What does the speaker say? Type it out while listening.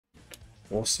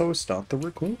also start the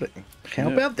recording.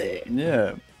 How about that?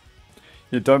 Yeah.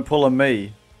 You don't pull a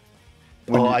me.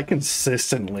 Oh, I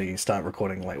consistently start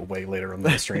recording like way later on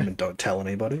the stream and don't tell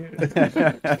anybody.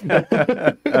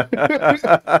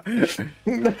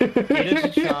 Editor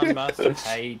Chan must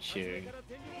hate you.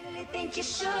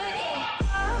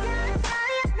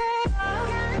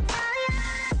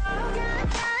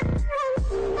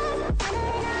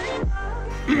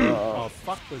 Oh,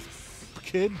 fuck this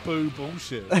kid boo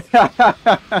bullshit. The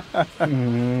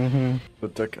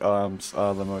dick arms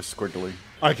are the most squiggly.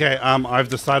 Okay, I've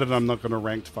decided I'm not going to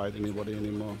ranked fight anybody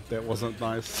anymore. That wasn't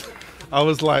nice. I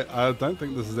was like, I don't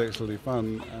think this is actually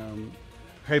fun.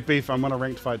 Hey, Beef, I'm going to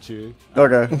ranked fight you.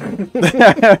 Okay.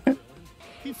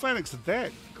 He Phoenix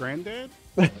that, Granddad?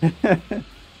 I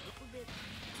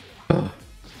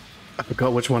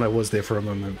forgot which one I was there for a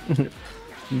moment.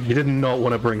 You did not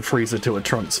want to bring Frieza to a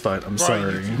Trunks fight. I'm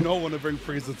sorry. You do not want to bring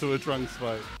Frieza to a Trunks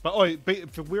fight. But oh,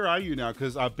 Beef, where are you now?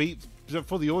 Because Beef,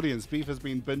 for the audience, Beef has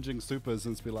been binging Super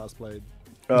since we last played.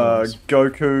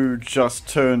 Goku just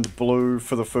turned blue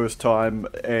for the first time,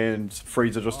 and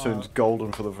Frieza just turned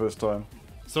golden for the first time.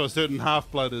 So a certain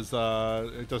half-blood is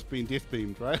just been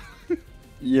death-beamed, right?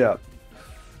 Yeah.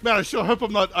 Man, I sure hope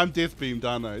I'm death-beamed,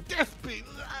 aren't I? Death-beamed!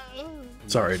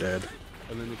 Sorry, Dad.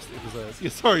 And the next episode, yeah,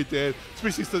 sorry, Dad.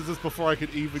 Especially since this before I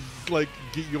could even, like,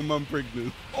 get your mum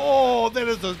pregnant. Oh, that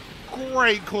is a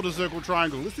great quarter circle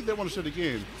triangle. Let's see that one shot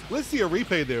again. Let's see a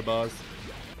replay there, boss.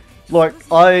 Like,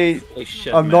 Holy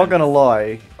shit, I'm man. not gonna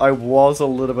lie, I was a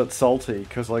little bit salty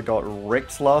because I got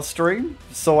wrecked last stream,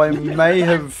 so I may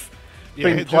have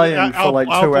been playing for like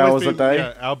 2 hours a day.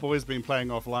 Yeah, our boy's been playing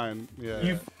offline. Yeah.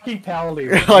 You fucking power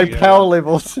level. I power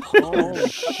leveled. Oh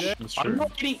shit! I'm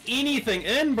not getting anything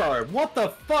in, bro. What the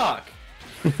fuck?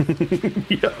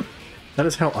 Yeah. That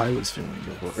is how I was feeling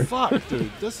before. Fuck,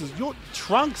 dude. Your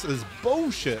Trunks is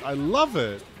bullshit. I love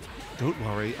it. Don't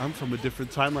worry, I'm from a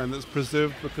different timeline that's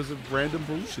preserved because of random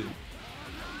bullshit.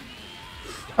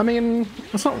 I mean,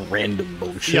 it's not random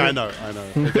bullshit. Yeah, I know.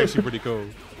 It's actually pretty cool.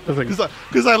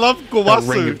 Because I love Kawasu.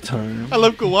 ring of time. I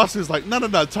love Kawasu's like, no,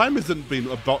 time hasn't been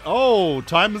about. Oh,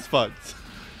 time is fucked.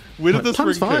 Where did this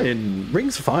Time's ring go? fine.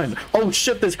 Ring's fine. Oh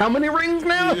shit, there's how many rings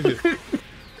now? Yeah.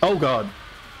 Oh god.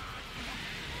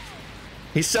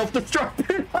 He's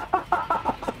self-destructed.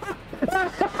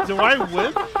 Do I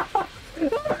win?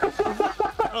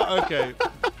 Oh, okay.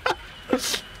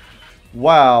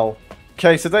 Wow.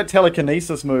 Okay, so that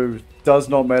telekinesis move does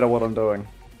not matter what I'm doing.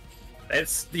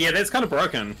 That's kind of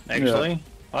broken, actually.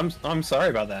 Yeah. I'm sorry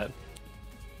about that.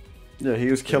 Yeah,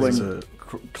 he was killing a-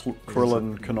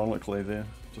 Krillin canonically there.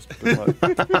 Just a bit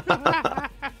like...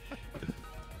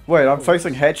 Wait, I'm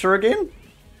facing Hatcher again?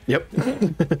 Yep. Wait, how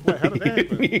did that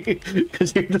happen?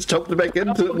 Because you just jumped back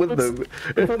into it with them.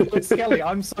 Skelly,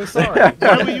 I'm so sorry.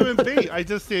 Why were you in B? I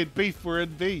just said Beef, we're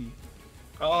in B.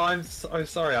 Oh, I'm so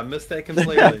sorry. I missed that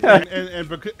completely.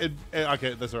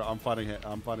 Okay, that's alright.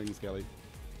 I'm fighting Skelly.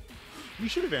 You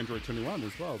should have Android 21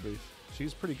 as well, Beef.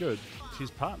 She's pretty good.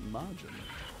 She's part margin.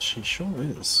 She sure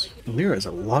is. There is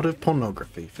a lot of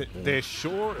pornography. There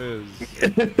sure is.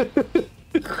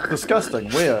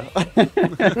 Disgusting. Where?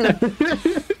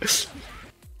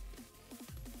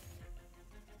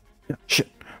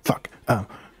 Shit. Fuck.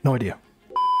 No idea.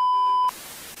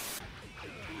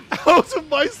 Out of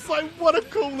my sight, what a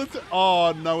cool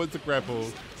oh no, it's a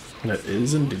grapple. That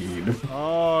is indeed.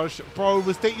 Oh bro,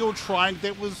 was that your trying?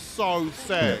 That was so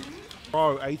sick.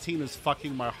 Bro, 18 is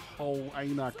fucking my whole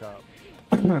anus up.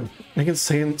 I can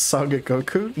say in Saga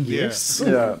Goku? Yes.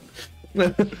 Yeah.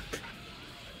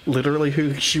 Literally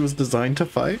who she was designed to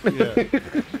fight? Yeah.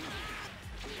 How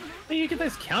do you get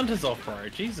those counters off, bro?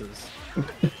 Jesus.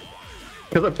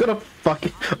 Because I've got to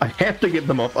fucking... I have to get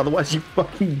them off, otherwise you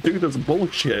fucking do this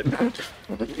bullshit.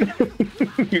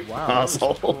 You Wow,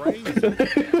 asshole.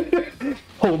 crazy.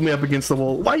 Hold me up against the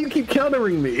wall. Why you keep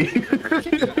countering me?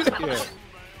 Yeah.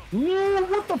 Whoa,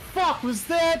 what the fuck was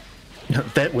that?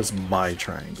 That was my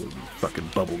triangle, you fucking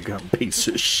bubblegum piece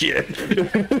of shit.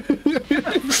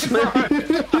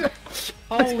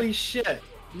 Holy shit.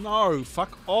 No,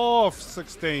 fuck off,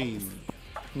 16.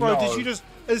 Bro, No. did you just...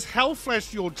 Is Hell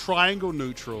Flash your triangle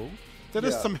neutral? That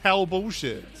is Yeah. some hell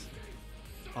bullshit.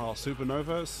 Oh,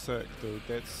 Supernova? Sick, dude.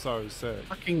 That's so sick.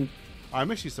 Fucking...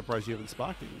 I'm actually surprised you haven't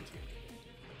sparked.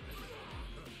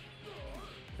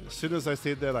 And as soon as I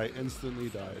said that, I instantly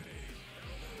died.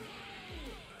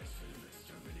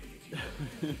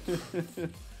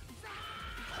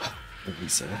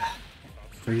 Frieza.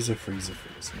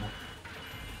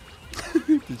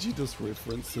 Did you just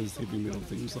reference his heavy metal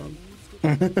theme song?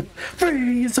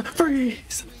 Freeze!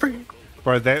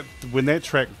 Bro, when that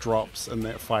track drops in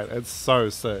that fight, it's so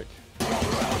sick.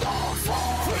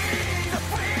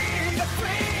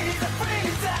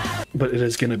 But it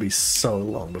is going to be so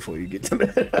long before you get to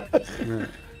that. Yeah.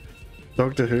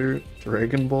 Doctor Who,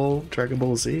 Dragon Ball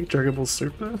Z, Dragon Ball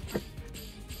Super.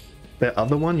 That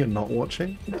other one you're not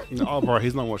watching? No, oh, bro,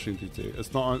 he's not watching DT.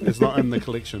 It's not. It's not in the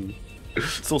collection.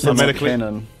 It's also not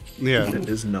canon. Yeah, It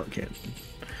is not canon.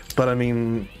 But I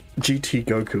mean, GT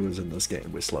Goku is in this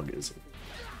game where Slug is.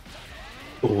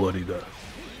 What he does.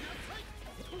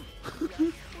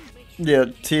 Yeah,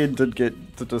 Tien did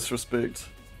get the disrespect.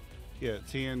 yeah.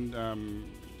 Tien,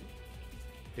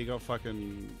 he got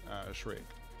fucking Shrek.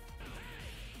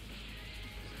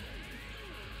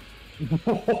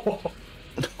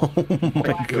 Oh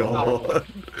my god.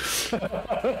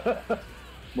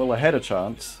 Well, I had a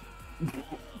chance.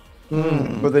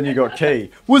 But then you got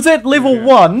Key. Was that level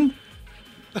 1?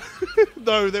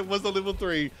 No, that was a level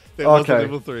 3. That was a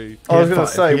level 3. I was going to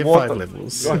say, what 5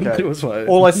 levels. Okay. It was 5.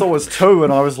 All I saw was 2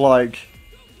 and I was like,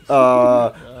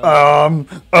 Okay.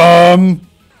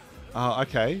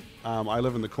 I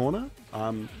live in the corner.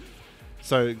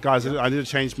 So, guys, I need to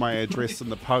change my address in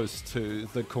the post to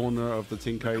the corner of the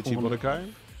Tenkaichi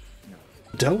Budokai.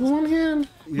 Del was on here?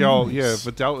 Yo, yeah,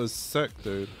 Vidal is sick,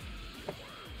 dude.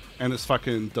 And it's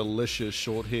fucking delicious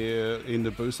short hair in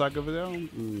the Busaka Vidal.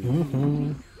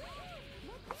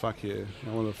 Fuck yeah.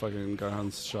 I want to fucking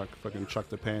Gohan's chuck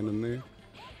the pan in there.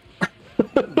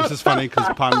 This is funny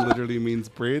because pun literally means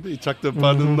bread. He chucked a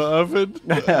bun in the oven.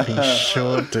 He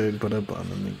sure did put a bun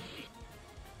in me.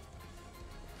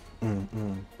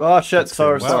 oh shit,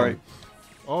 so Wow. sorry.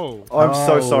 Oh. I'm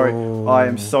so sorry. I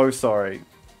am so sorry.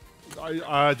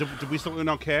 Did we still earn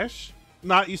our cash?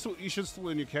 Nah, you should still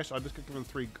earn your cash. I just got given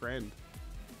 $3,000.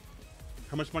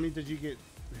 How much money did you get,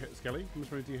 Skelly? How much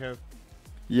money do you have?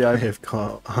 Yeah, I have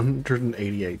got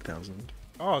 188,000.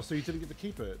 Oh, so you didn't get to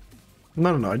keep it?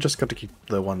 No, I just got to keep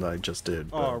the one that I just did.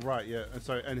 Oh, right, yeah. And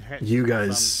so, You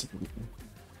guys...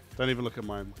 don't even look at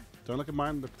mine. Don't look at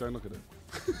mine. Don't look at it.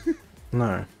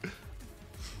 No.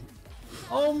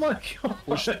 Oh my god.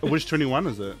 Which 21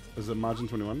 is it? Is it margin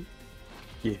 21?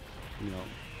 Yeah. No.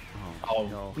 Oh,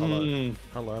 Yo, hello.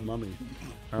 Hello, mummy.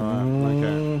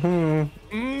 Alright, okay.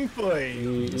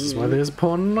 please. This is why there's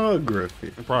pornography.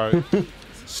 Bro,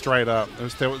 straight up.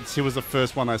 She was the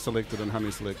first one I selected in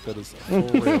Honey Select. That is for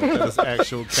real. That is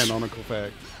actual canonical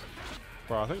fact.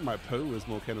 Bro, I think my poo is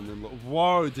more canon than...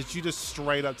 Whoa, did you just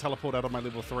straight up teleport out of my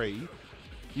level 3?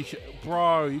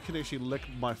 Bro, you can actually lick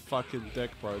my fucking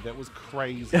dick, bro. That was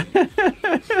crazy.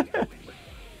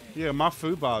 Yeah, my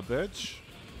foobar, bitch.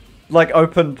 like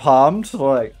open palmed,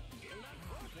 like.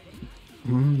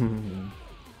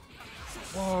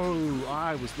 Whoa,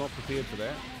 I was not prepared for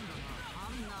that.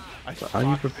 Are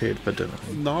you prepared for dinner?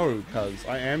 No, cuz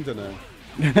I am dinner.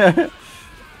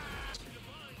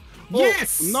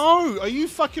 Yes! No, are you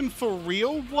fucking for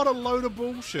real? What a load of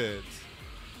bullshit.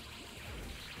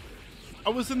 I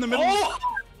was in the middle.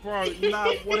 Bro,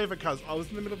 nah, whatever, cuz. I was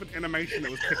in the middle of an animation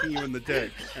that was kicking you in the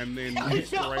dick, and then you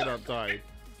straight up died.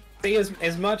 See,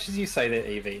 as much as you say that,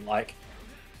 Evie, like,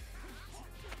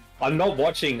 I'm not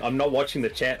watching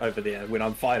the chat over there when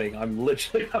I'm fighting. I'm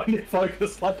literally only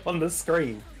focused like on the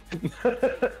screen.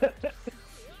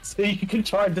 So you can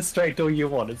try and distract all you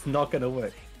want. It's not gonna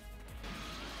work.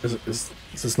 Is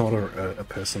this not a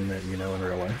person that you know in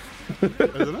real life?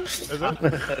 Isn't it? Is it?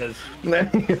 It is.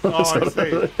 Oh, I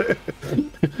see.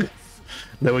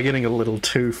 They were getting a little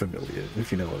too familiar,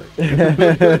 if you know what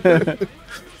I mean.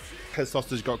 His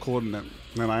sausage got caught in it.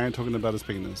 And I ain't talking about his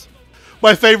penis.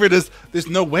 My favorite is, there's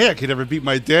no way I could ever beat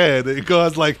my dad. And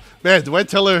God's like, man, do I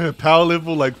tell her power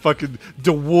level like fucking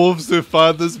dwarfs her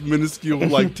father's minuscule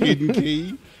like 10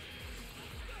 key?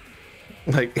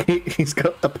 Like, he's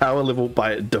got the power level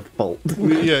by default.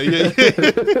 Yeah.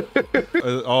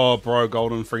 Oh, bro,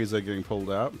 Golden Freezer getting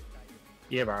pulled out.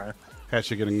 Yeah, bro.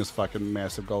 Hatcher getting this fucking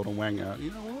massive golden wang out.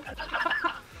 You know what?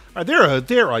 Alright,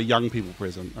 there are young people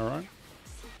present, alright?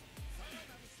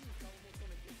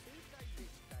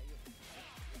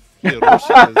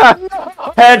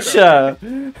 Hatcher!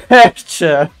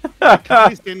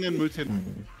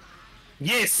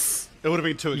 Yes! It would have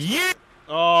been too expensive. Yeah!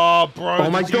 Oh, bro. Oh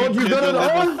my god, you got it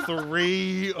level on!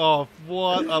 3. Oh,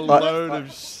 what a load of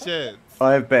shit.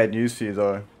 I have bad news for you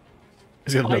though.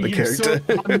 He's got another character.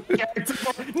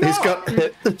 He's got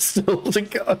hit still to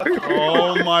go.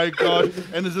 Oh my god.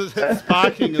 And is it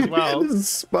sparking as well? This is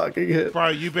sparking hit. Bro,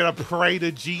 you better pray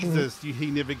to Jesus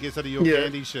he never gets out of your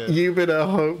candy shit. You better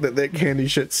hope that candy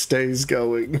shit stays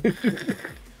going.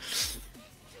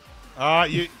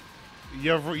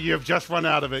 You've just run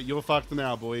out of it. You're fucked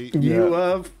now, boy. You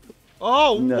have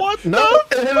Oh, No. what No!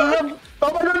 the?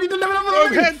 Oh my god, you didn't have enough Oh,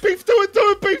 of head, beef, do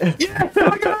it, beef! Yeah! Oh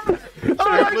my god! Oh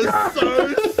my That was god! so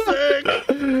sick!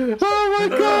 Oh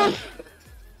my god!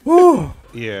 Whew.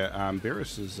 Yeah,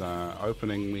 Beerus is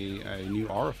opening me a new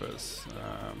orifice.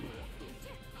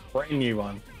 Brand new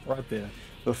one, right there.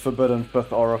 The forbidden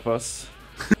fifth orifice.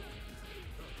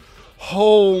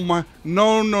 Oh my...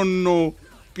 No, no, no.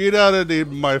 Get out of there,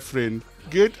 my friend.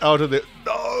 Get out of there.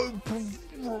 No!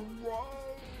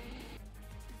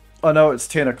 I know it's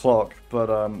 10 o'clock, but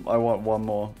I want one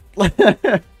more.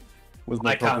 Was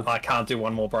my problem. I can't do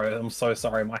one more, bro. I'm so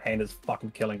sorry. My hand is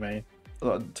fucking killing me.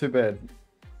 Too bad.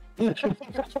 I'm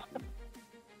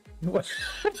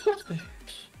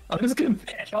just gonna.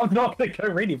 I'm not gonna go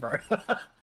ready, bro.